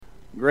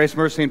Grace,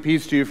 mercy, and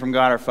peace to you from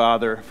God our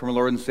Father, from our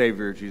Lord and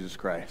Savior, Jesus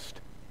Christ.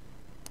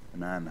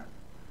 Amen.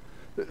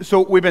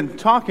 So we've been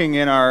talking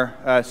in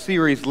our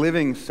series,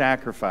 Living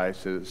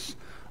Sacrifices,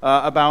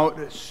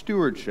 about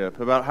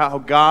stewardship, about how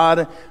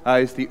God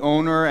is the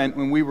owner, and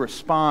when we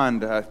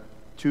respond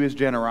to His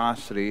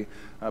generosity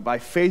by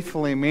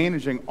faithfully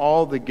managing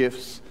all the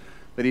gifts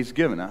that He's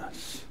given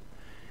us.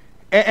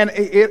 And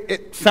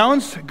it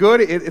sounds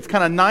good, it's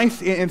kind of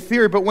nice in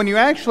theory, but when you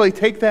actually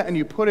take that and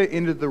you put it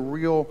into the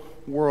real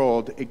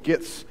world, it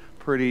gets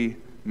pretty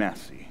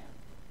messy.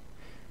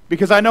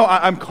 Because I know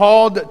I'm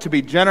called to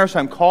be generous,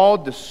 I'm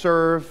called to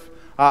serve,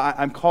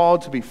 I'm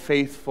called to be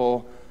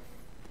faithful.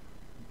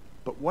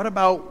 But what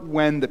about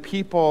when the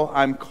people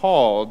I'm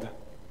called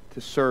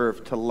to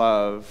serve, to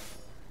love,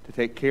 to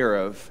take care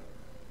of,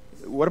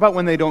 what about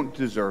when they don't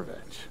deserve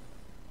it?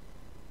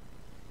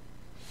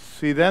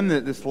 See, then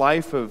this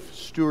life of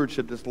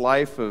stewardship, this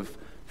life of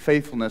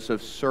faithfulness,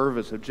 of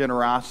service, of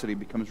generosity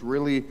becomes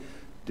really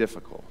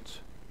difficult.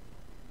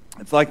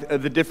 It's like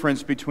the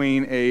difference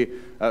between a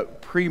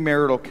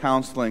premarital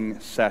counseling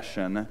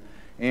session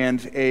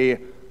and a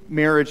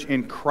marriage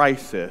in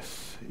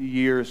crisis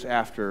years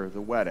after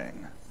the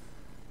wedding.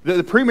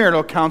 The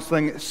premarital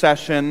counseling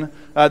session,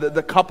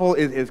 the couple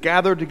is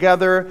gathered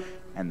together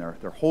and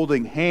they're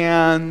holding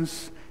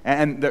hands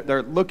and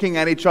they're looking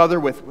at each other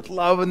with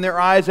love in their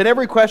eyes. And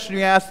every question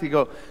you ask,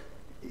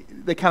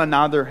 they kind of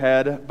nod their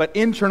head, but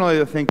internally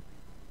they think,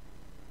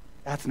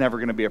 that's never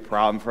going to be a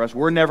problem for us.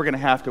 We're never going to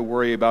have to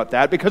worry about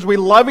that because we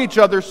love each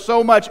other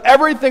so much.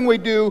 Everything we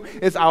do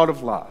is out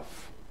of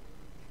love.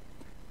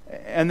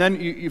 And then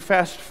you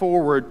fast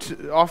forward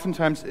to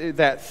oftentimes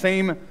that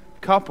same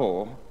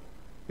couple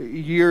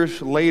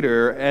years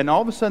later, and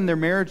all of a sudden their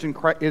marriage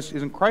is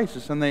in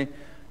crisis, and they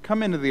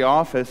come into the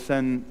office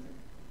and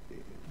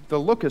the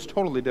look is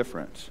totally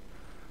different.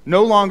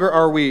 No longer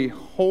are we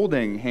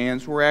holding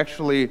hands, we're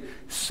actually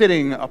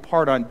sitting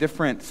apart on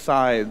different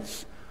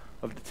sides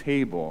of the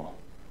table.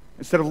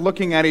 Instead of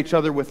looking at each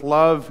other with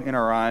love in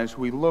our eyes,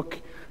 we look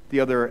the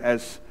other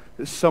as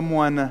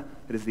someone that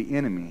is the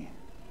enemy,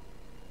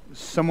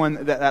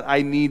 someone that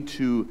I need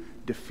to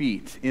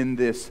defeat in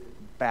this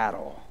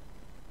battle.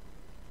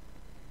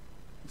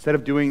 Instead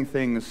of doing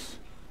things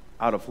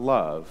out of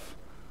love,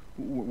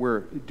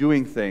 we're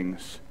doing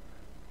things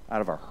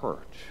out of our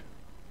hurt.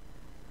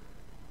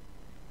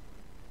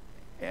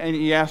 And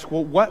you ask,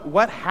 well,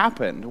 what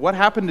happened? What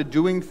happened to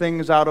doing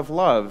things out of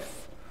love?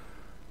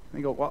 And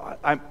you go, well,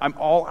 I'm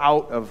all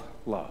out of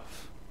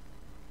love.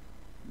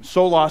 I'm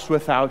so lost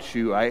without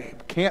you. I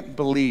can't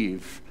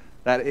believe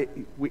that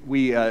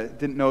we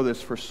didn't know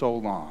this for so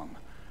long.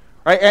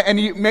 Right? And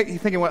you're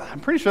thinking, well, I'm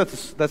pretty sure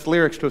that's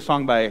lyrics to a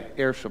song by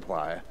Air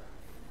Supply.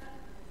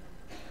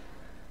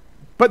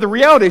 But the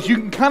reality is you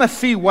can kind of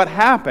see what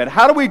happened.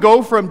 How do we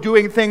go from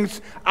doing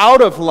things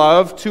out of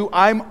love to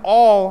I'm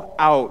all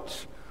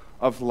out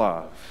of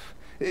love?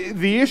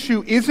 The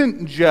issue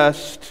isn't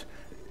just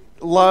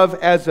love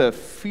as a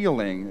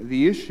feeling.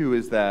 The issue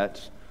is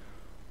that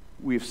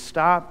we've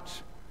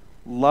stopped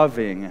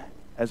loving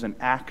as an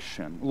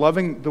action.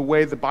 Loving the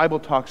way the Bible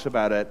talks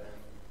about it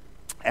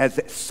as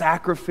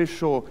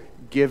sacrificial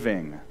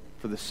giving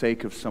for the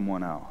sake of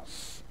someone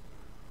else.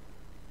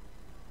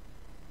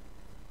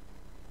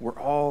 We're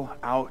all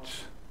out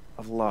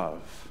of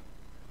love.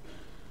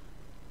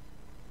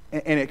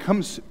 And it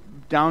comes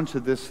down to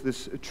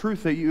this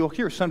truth that you'll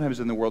hear sometimes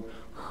in the world.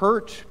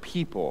 Hurt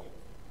people.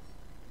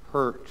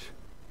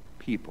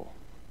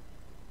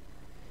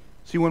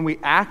 See, when we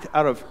act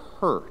out of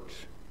hurt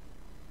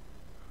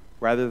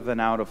rather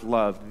than out of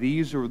love,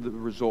 these are the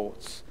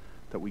results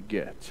that we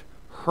get.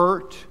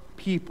 Hurt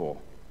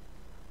people.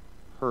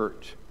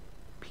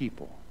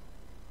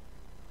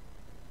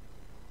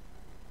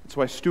 That's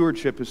why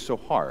stewardship is so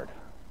hard.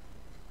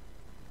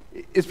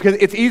 It's because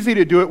it's easy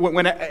to do it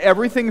when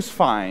everything's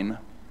fine,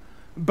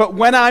 but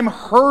when I'm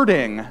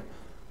hurting,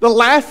 the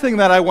last thing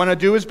that I want to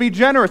do is be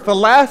generous. The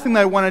last thing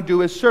that I want to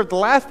do is serve. The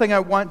last thing I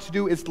want to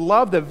do is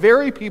love the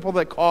very people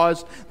that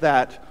cause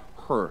that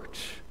hurt.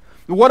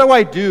 What do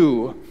I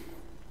do?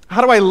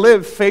 How do I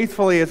live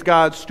faithfully as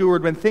God's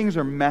steward when things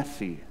are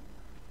messy?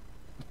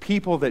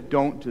 People that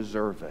don't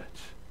deserve it.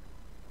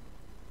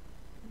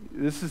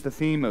 This is the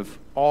theme of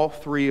all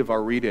three of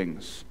our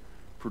readings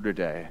for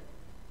today.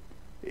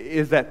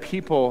 Is that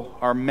people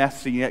are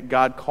messy, yet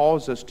God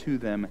calls us to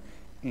them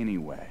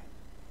anyway.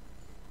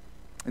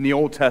 In the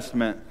Old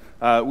Testament,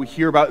 we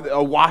hear about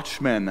a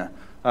watchman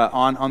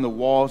on the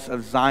walls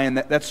of Zion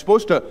that's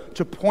supposed to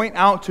point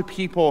out to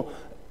people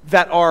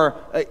that are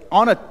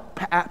on a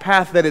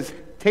path that is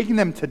taking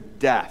them to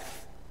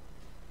death.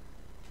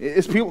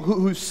 It's people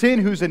whose sin,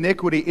 whose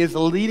iniquity is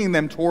leading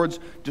them towards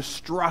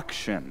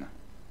destruction.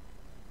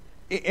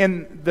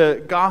 In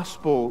the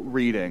gospel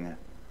reading,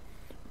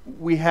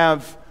 we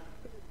have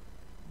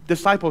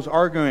disciples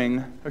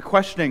arguing or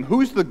questioning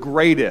who's the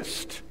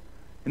greatest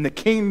in the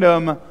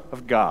kingdom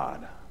of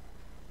God.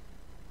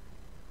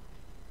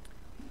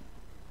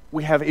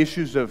 We have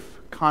issues of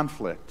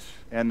conflict,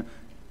 and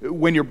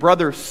when your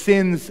brother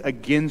sins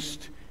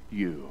against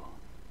you,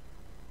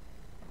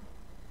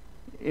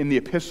 in the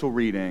epistle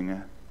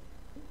reading,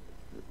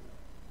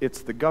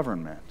 it's the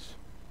government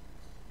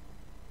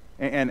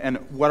and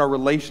what our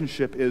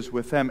relationship is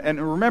with them. And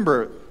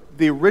remember,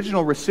 the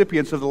original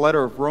recipients of the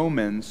letter of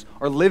Romans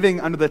are living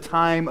under the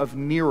time of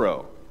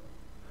Nero,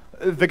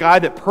 the guy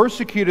that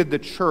persecuted the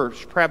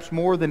church perhaps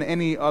more than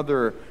any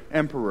other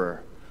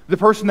emperor, the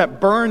person that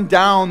burned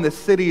down the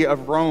city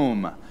of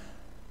Rome.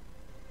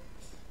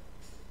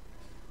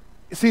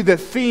 See, the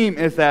theme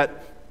is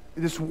that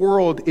this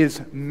world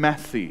is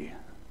messy.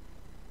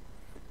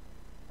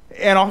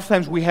 And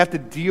oftentimes we have to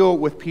deal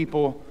with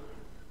people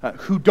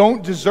who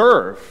don't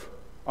deserve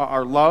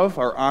our love,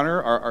 our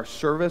honor, our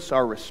service,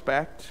 our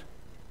respect,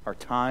 our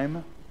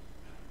time.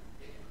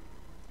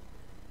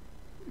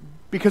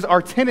 Because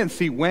our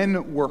tendency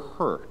when we're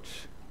hurt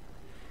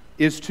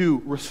is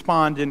to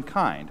respond in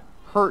kind.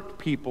 Hurt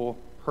people.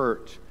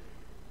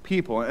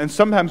 And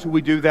sometimes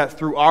we do that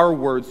through our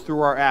words,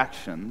 through our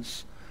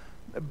actions.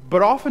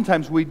 But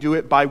oftentimes we do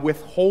it by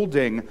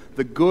withholding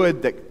the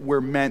good that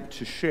we're meant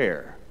to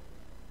share.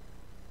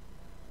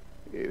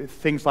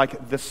 Things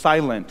like the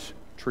silent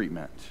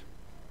treatment.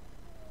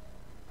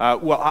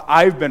 Well,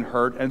 I've been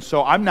hurt, and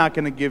so I'm not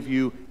going to give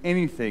you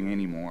anything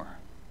anymore.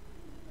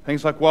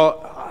 Things like,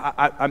 well,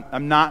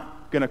 I'm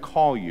not going to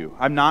call you.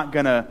 I'm not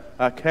going to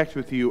connect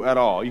with you at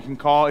all. You can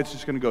call, it's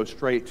just going to go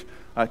straight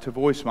to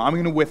voicemail. I'm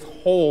going to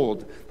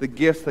withhold the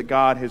gifts that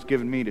God has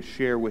given me to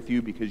share with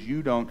you because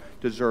you don't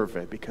deserve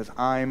it, because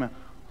I'm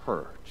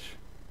hurt.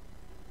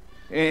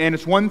 And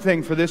it's one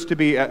thing for this to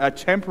be a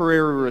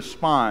temporary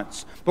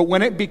response, but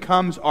when it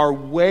becomes our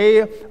way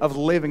of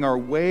living, our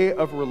way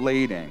of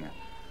relating,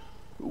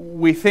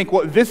 we think,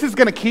 well, this is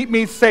going to keep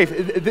me safe.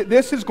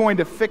 This is going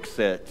to fix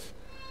it.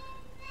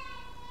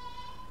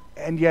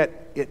 And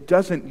yet, it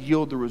doesn't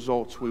yield the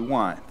results we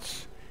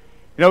want.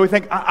 You know, we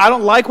think, I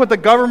don't like what the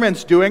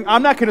government's doing.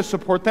 I'm not going to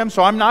support them,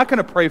 so I'm not going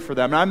to pray for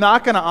them. I'm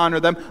not going to honor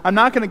them. I'm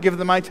not going to give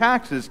them my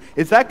taxes.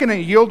 Is that going to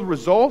yield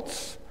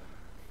results?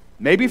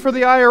 Maybe for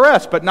the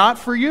IRS, but not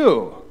for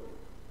you.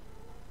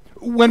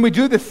 When we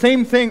do the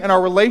same thing in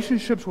our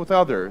relationships with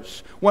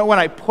others, when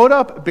I put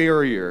up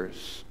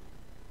barriers,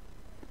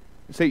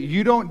 say,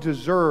 you don't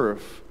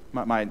deserve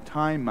my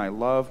time, my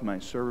love, my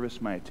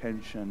service, my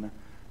attention,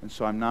 and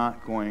so I'm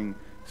not going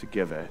to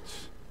give it.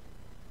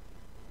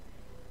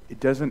 It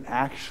doesn't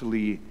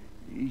actually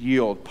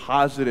yield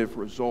positive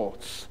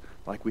results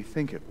like we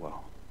think it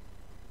will.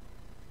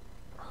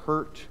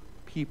 Hurt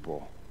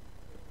people.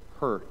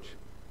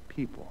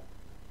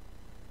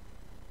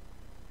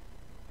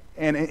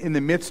 And in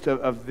the midst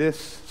of this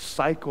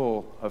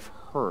cycle of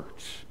hurt,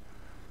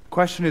 the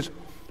question is,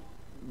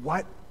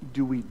 what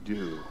do we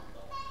do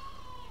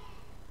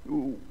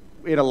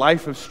in a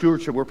life of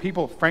stewardship where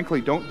people,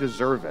 frankly, don't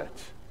deserve it?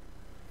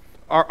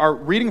 Our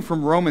reading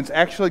from Romans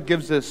actually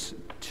gives us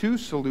two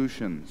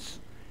solutions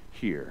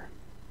here.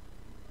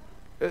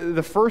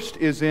 The first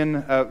is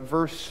in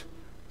verse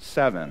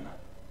 7.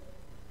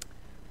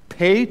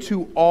 Pay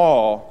to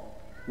all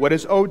what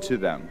is owed to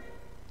them.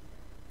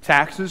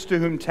 Taxes to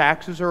whom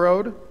taxes are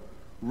owed,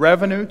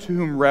 revenue to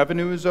whom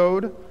revenue is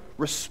owed,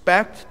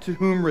 respect to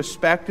whom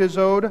respect is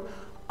owed,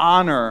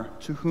 honor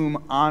to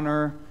whom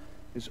honor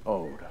is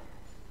owed.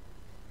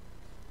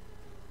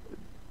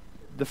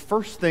 The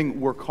first thing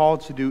we're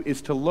called to do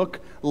is to look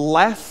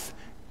less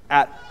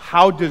at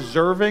how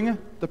deserving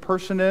the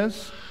person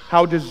is,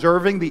 how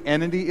deserving the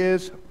entity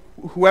is,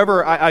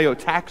 whoever I owe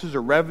taxes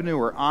or revenue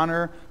or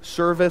honor,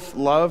 service,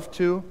 love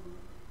to.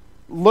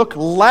 Look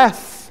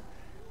less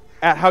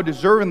at how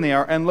deserving they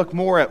are and look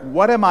more at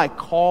what am I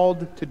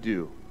called to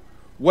do?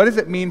 What does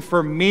it mean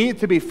for me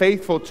to be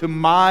faithful to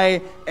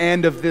my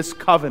end of this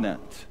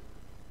covenant?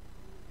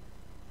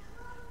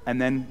 And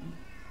then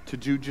to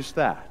do just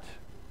that.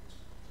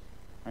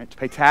 Right? To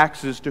pay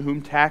taxes to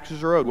whom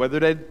taxes are owed, whether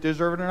they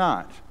deserve it or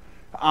not.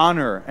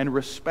 Honor and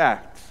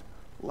respect,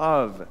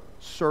 love,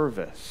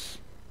 service.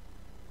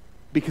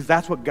 Because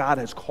that's what God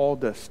has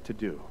called us to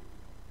do.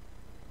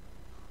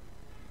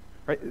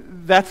 Right?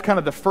 That's kind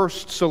of the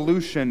first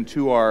solution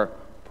to our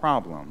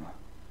problem.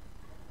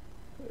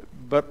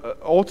 But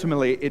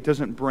ultimately, it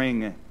doesn't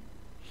bring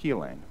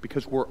healing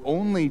because we're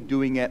only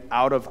doing it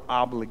out of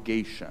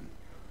obligation.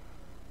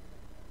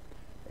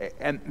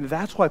 And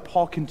that's why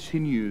Paul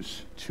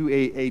continues to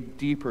a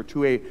deeper,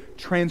 to a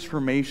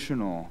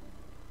transformational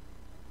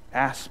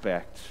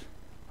aspect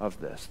of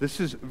this. This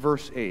is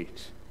verse 8.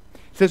 It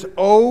says,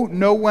 owe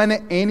no one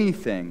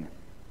anything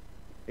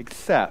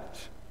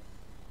except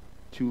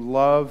to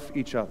love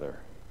each other.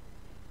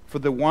 For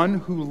the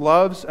one who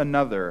loves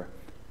another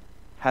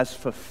has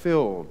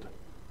fulfilled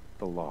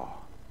the law.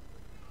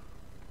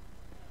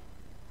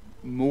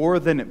 More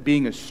than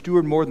being a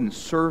steward, more than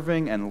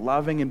serving and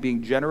loving and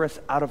being generous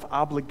out of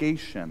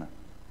obligation,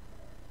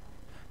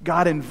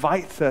 God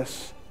invites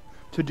us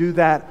to do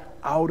that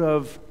out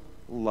of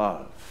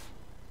love.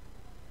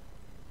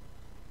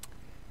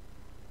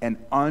 An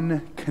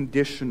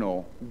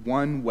unconditional,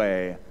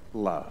 one-way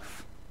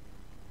love.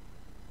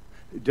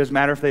 It doesn't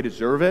matter if they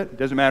deserve it. It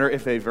doesn't matter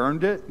if they've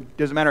earned it. It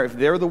doesn't matter if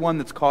they're the one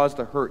that's caused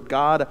the hurt.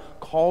 God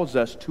calls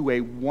us to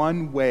a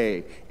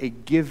one-way, a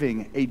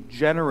giving, a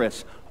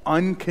generous,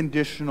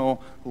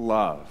 unconditional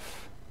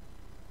love.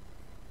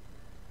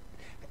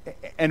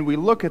 And we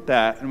look at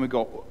that and we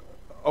go,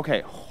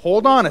 okay,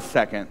 hold on a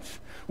second.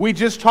 We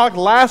just talked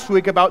last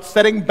week about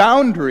setting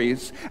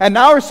boundaries, and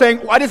now we're saying,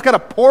 well, I just got to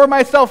pour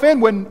myself in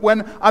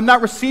when I'm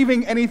not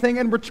receiving anything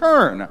in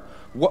return.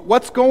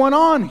 What's going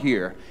on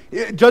here?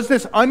 Does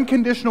this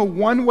unconditional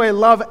one-way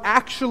love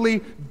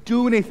actually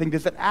do anything?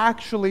 Does it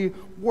actually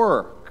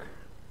work?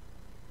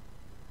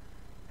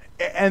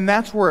 And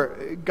that's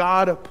where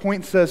God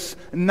points us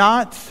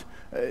not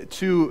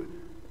to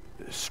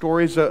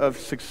stories of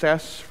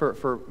success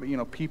for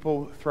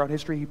people throughout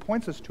history. He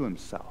points us to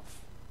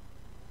himself.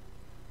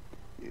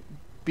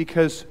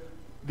 Because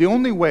the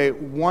only way,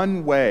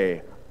 one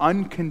way,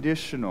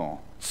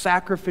 unconditional,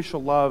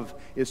 sacrificial love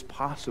is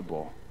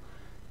possible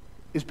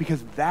is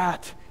because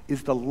that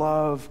is the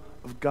love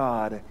of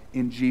God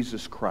in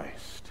Jesus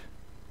Christ.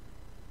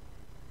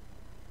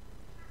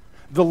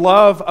 The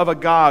love of a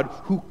God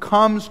who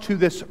comes to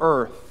this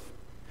earth,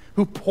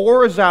 who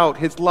pours out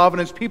his love on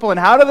his people. And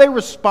how do they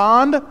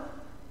respond?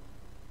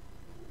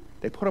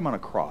 They put him on a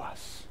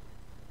cross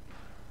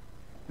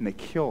and they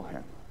kill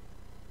him.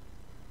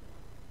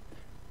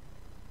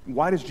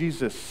 Why does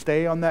Jesus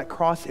stay on that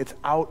cross? It's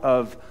out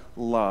of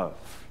love.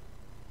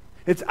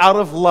 It's out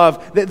of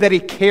love that he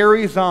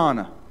carries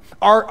on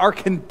our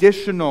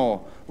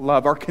conditional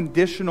love, our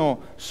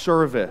conditional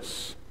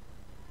service,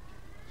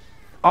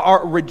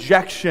 our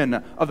rejection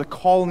of the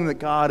calling that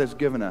God has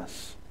given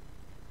us,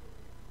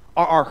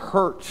 our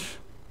hurt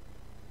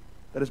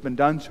that has been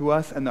done to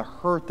us, and the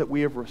hurt that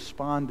we have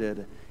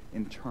responded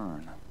in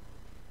turn.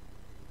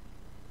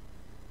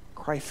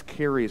 Christ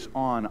carries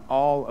on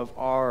all of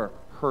our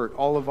hurt,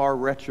 all of our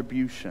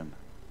retribution.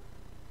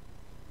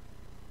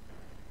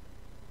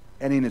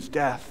 And in his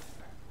death,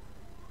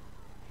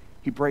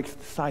 he breaks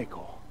the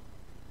cycle.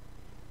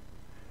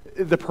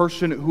 The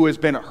person who has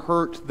been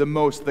hurt the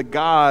most, the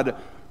God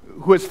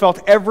who has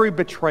felt every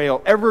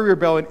betrayal, every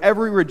rebellion,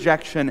 every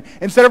rejection,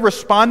 instead of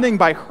responding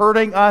by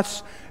hurting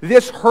us,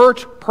 this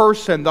hurt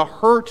person, the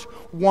hurt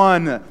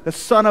one, the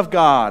Son of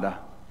God,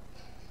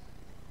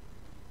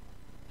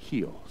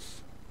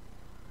 heals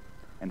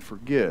and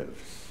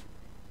forgives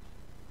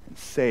and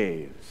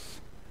saves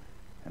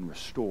and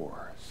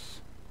restores.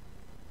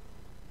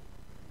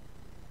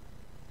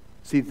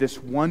 See,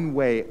 this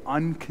one-way,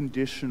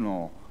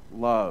 unconditional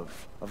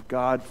love of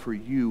God for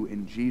you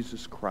in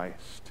Jesus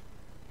Christ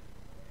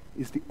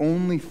is the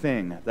only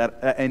thing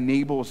that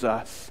enables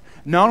us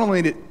not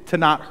only to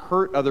not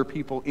hurt other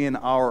people in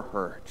our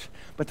hurt,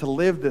 but to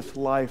live this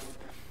life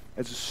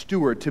as a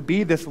steward, to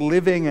be this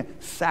living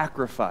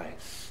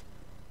sacrifice.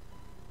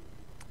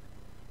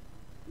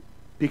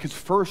 Because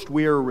first,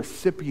 we are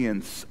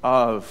recipients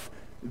of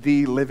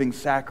the living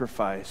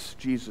sacrifice,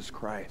 Jesus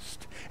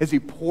Christ, as he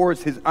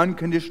pours his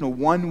unconditional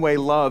one-way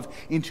love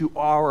into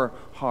our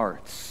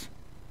hearts.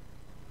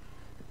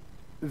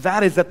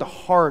 That is at the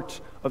heart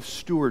of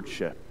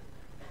stewardship.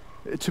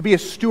 To be a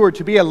steward,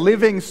 to be a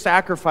living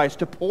sacrifice,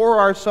 to pour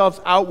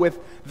ourselves out with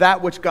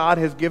that which God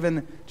has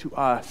given to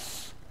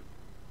us.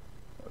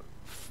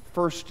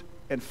 First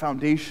and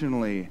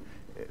foundationally,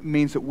 it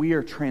means that we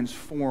are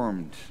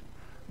transformed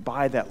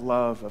by that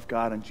love of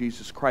God and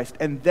Jesus Christ.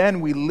 And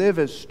then we live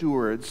as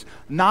stewards,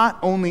 not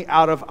only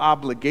out of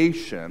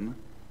obligation,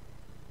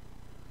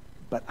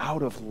 but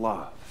out of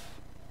love.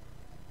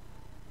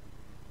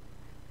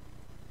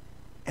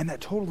 And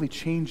that totally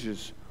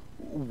changes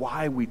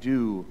why we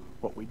do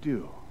what we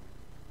do.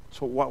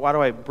 So why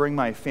do I bring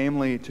my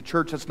family to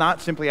church? It's not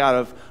simply out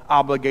of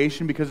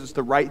obligation because it's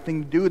the right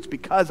thing to do. It's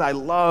because I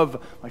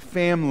love my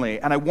family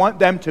and I want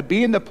them to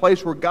be in the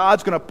place where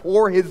God's going to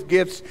pour his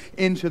gifts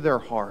into their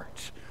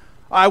heart.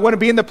 I want to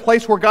be in the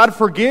place where God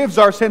forgives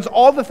our sins,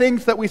 all the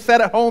things that we said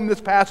at home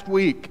this past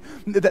week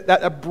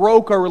that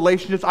broke our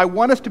relationships. I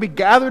want us to be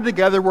gathered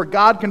together where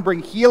God can bring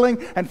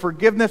healing and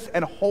forgiveness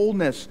and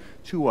wholeness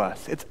to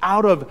us. It's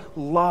out of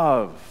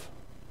love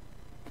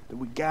that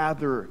we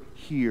gather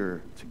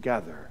here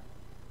together.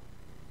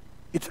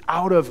 It's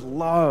out of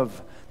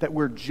love that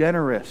we're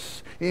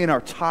generous in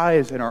our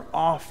tithes and our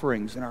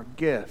offerings and our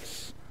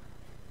gifts.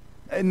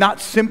 And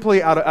not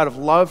simply out of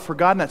love for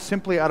God, not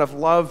simply out of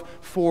love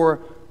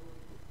for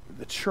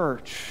the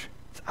church.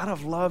 It's out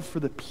of love for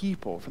the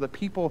people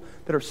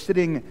that are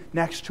sitting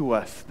next to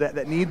us,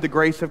 that need the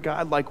grace of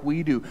God like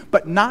we do.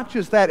 But not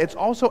just that, it's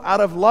also out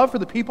of love for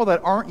the people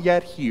that aren't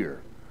yet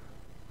here.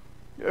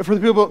 For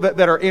the people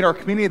that are in our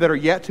community that are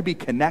yet to be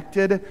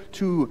connected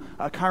to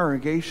a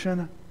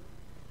congregation,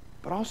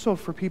 but also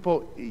for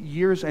people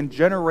years and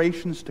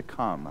generations to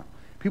come.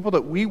 People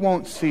that we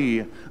won't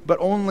see, but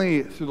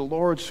only through the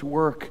Lord's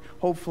work,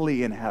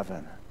 hopefully in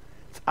heaven.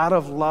 It's out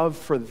of love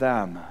for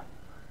them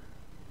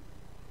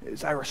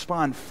as I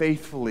respond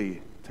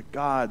faithfully to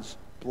God's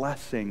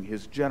blessing,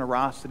 his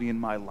generosity in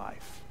my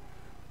life.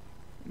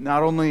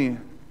 Not only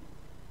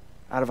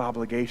out of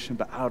obligation,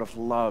 but out of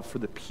love for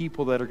the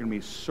people that are going to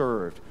be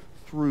served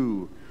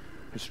through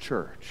His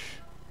church.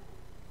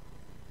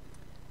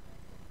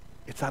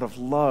 It's out of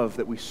love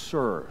that we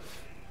serve.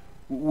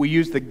 We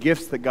use the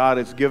gifts that God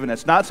has given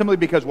us, not simply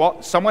because,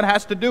 well, someone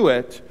has to do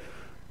it.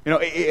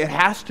 It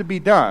has to be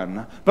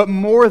done. But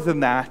more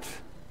than that,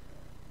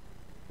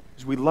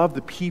 is we love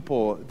the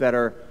people that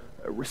are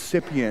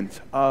recipients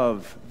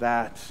of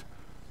that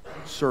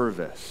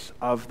service,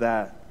 of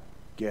that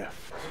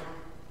gift,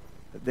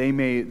 that they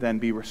may then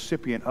be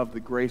recipient of the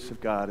grace of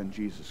God in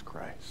Jesus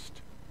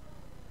Christ.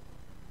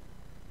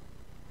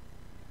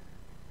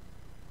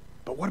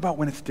 But what about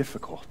when it's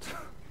difficult?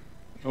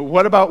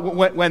 What about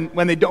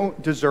when they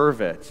don't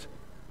deserve it?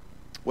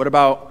 What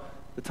about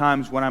the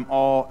times when I'm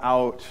all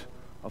out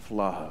of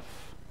love?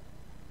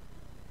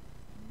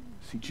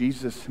 See,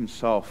 Jesus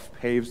Himself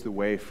paves the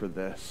way for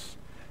this.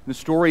 And the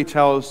story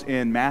tells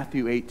in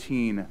Matthew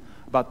 18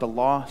 about the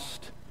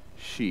lost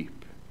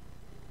sheep.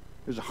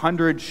 There's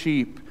 100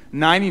 sheep,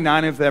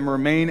 99 of them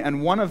remain,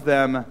 and one of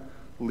them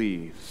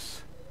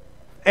leaves.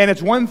 And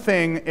it's one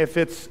thing if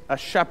it's a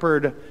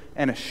shepherd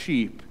and a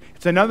sheep.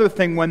 It's another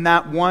thing when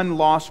that one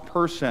lost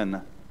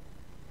person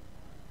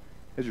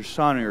is your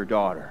son or your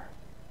daughter,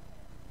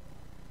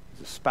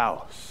 is a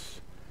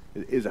spouse,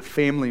 is a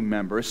family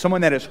member, is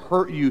someone that has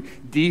hurt you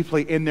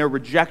deeply in their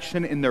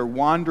rejection, in their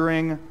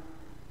wandering,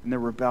 in their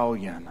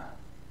rebellion.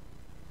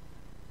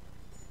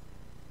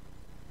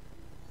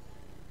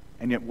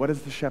 And yet, what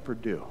does the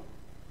shepherd do?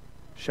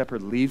 The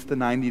shepherd leaves the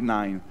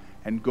 99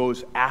 and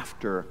goes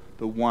after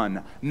the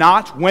one.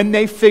 Not when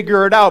they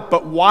figure it out,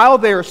 but while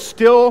they are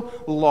still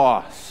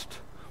lost,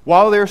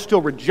 while they're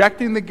still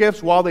rejecting the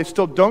gifts, while they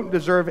still don't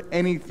deserve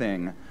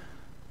anything,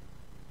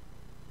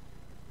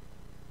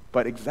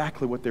 but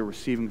exactly what they're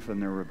receiving from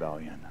their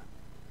rebellion.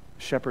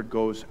 The shepherd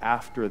goes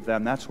after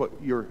them. That's what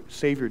your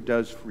Savior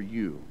does for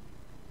you.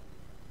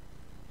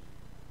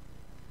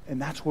 And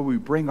that's where we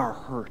bring our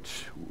hurt.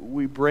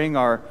 We bring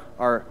our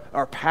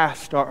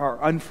past,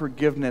 our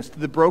unforgiveness,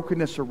 the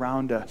brokenness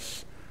around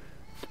us.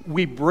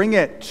 We bring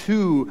it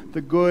to the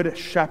Good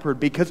Shepherd,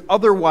 because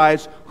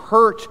otherwise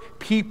hurt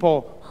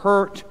people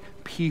hurt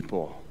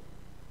people.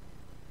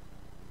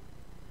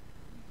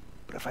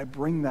 But if I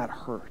bring that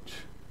hurt,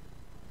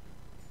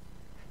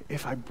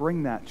 if I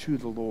bring that to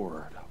the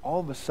Lord, all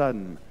of a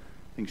sudden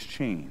things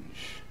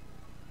change.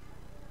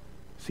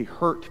 See,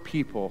 hurt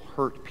people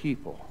hurt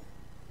people.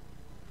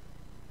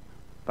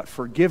 But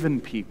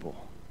forgiven people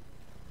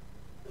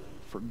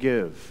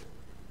forgive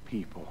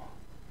people.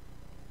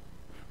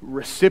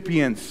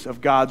 Recipients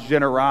of God's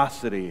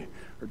generosity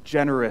are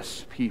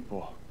generous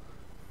people.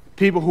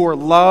 People who are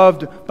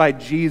loved by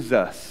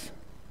Jesus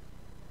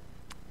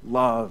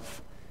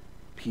love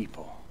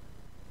people.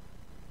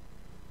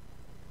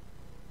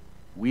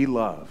 We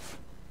love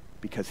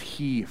because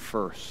He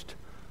first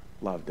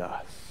loved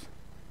us.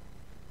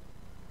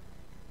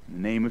 In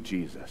the name of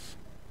Jesus,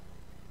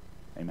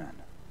 amen.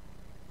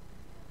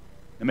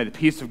 And may the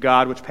peace of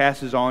God, which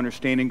passes all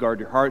understanding,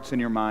 guard your hearts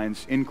and your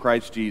minds in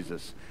Christ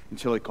Jesus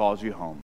until He calls you home.